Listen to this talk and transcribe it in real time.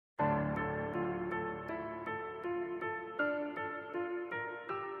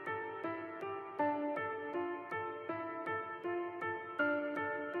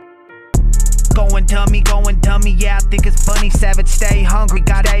Going dummy, yeah, I think it's funny. Savage, stay hungry,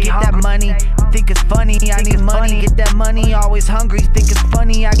 gotta get that money. Think it's funny, I need money, get that money. Always hungry, think it's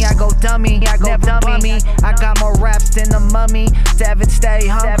funny, I go dummy, never bummy. I got more raps than the mummy. Savage, stay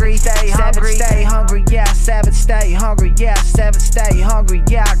hungry, savage, stay hungry, yeah. Savage, stay hungry, yeah. Savage, stay hungry,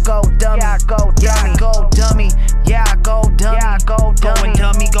 yeah. I go dummy, yeah, I go dummy, yeah, I go dummy, yeah, I go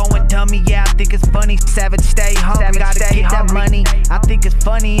dummy. Going dummy, yeah, I think it's funny. Savage, stay hungry, gotta get that money. I think it's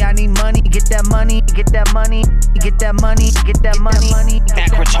funny, I need money, get that money, get that money, get that money, get that money.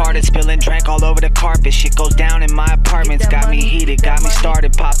 Act retarded, spilling drank all over the carpet. Shit goes down in my apartments, got me heated, got me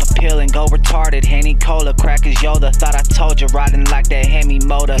started. Pop a pill and go retarded. Henny Cola, crackers Yoda. Thought I told you, riding like that Hemi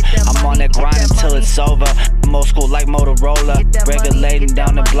motor. I'm on that grind until it's over. I'm old school like Motorola, regulating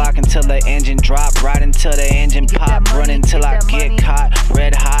down the block until the engine drop, right until the engine pop, running till I get caught.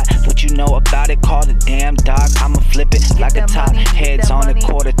 Red hot, what you know about it? Call the damn doc. I'ma flip it like a top. Heads on the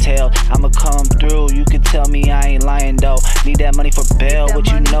quarter tail. I'ma come through. You can tell me I ain't lying though. Need that money for bail. What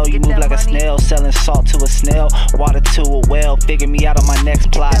you know? You move like a snail, selling salt to a snail, water to a well. Figure me out on my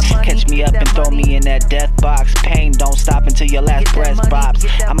next plot. Catch me up and throw me in that death box. Pain don't stop until your last breath pops.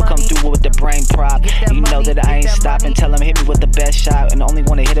 I'ma come through with the brain prop. You know that I ain't stopping. Tell him hit me with the best shot, and only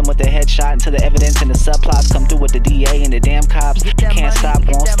wanna hit him with the headshot until the evidence and the subplots come through with the DA and the damn cops. Can't stop,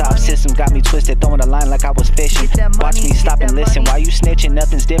 won't stop. Systems got me twisted, throwing a line like I was fishing. Watch me stop and listen. Why you snitching?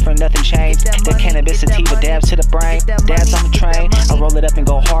 Nothing's different, nothing changed. The cannabis sativa dabs to the brain, dabs on the train. I roll it up and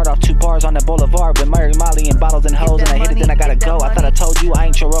go hard off 2 bars on the boulevard with Murray, Molly, and bottles and hoes. And I hit it, then I gotta go. I thought I told you I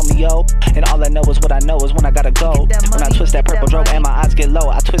ain't your Romeo, and all I know is what I know is when I gotta go. When I twist that purple drove and my odds get low,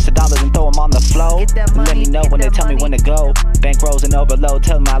 I twist the dollars and throw them on the flow. Let me know when they tell me when to go. Bankrolls and overload,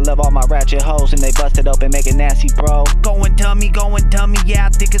 tell them I love all my ratchet hoes, and they bust it open, make it nasty, bro. Going dummy, yeah, I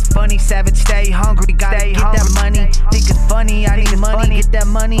think it's funny. Savage, stay hungry, gotta get that money. Think it's funny, I need money, get that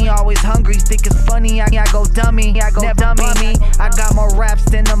money. Always hungry, think it's funny, I go dummy, never bummy. I got more raps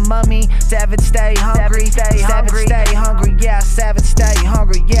than the mummy. Savage, stay hungry, savage, stay hungry, yeah. Savage, stay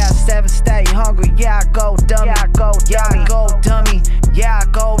hungry, yeah. Savage, stay hungry, yeah. I go dummy, yeah, I go dummy, yeah, I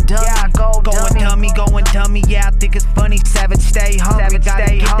go dummy, yeah, I go going dummy, yeah. I think it's funny. Savage, stay hungry,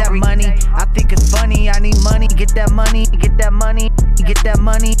 gotta get that money. I think it's funny, I need money, get that money, get that money, get that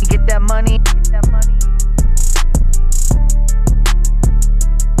money, get that money.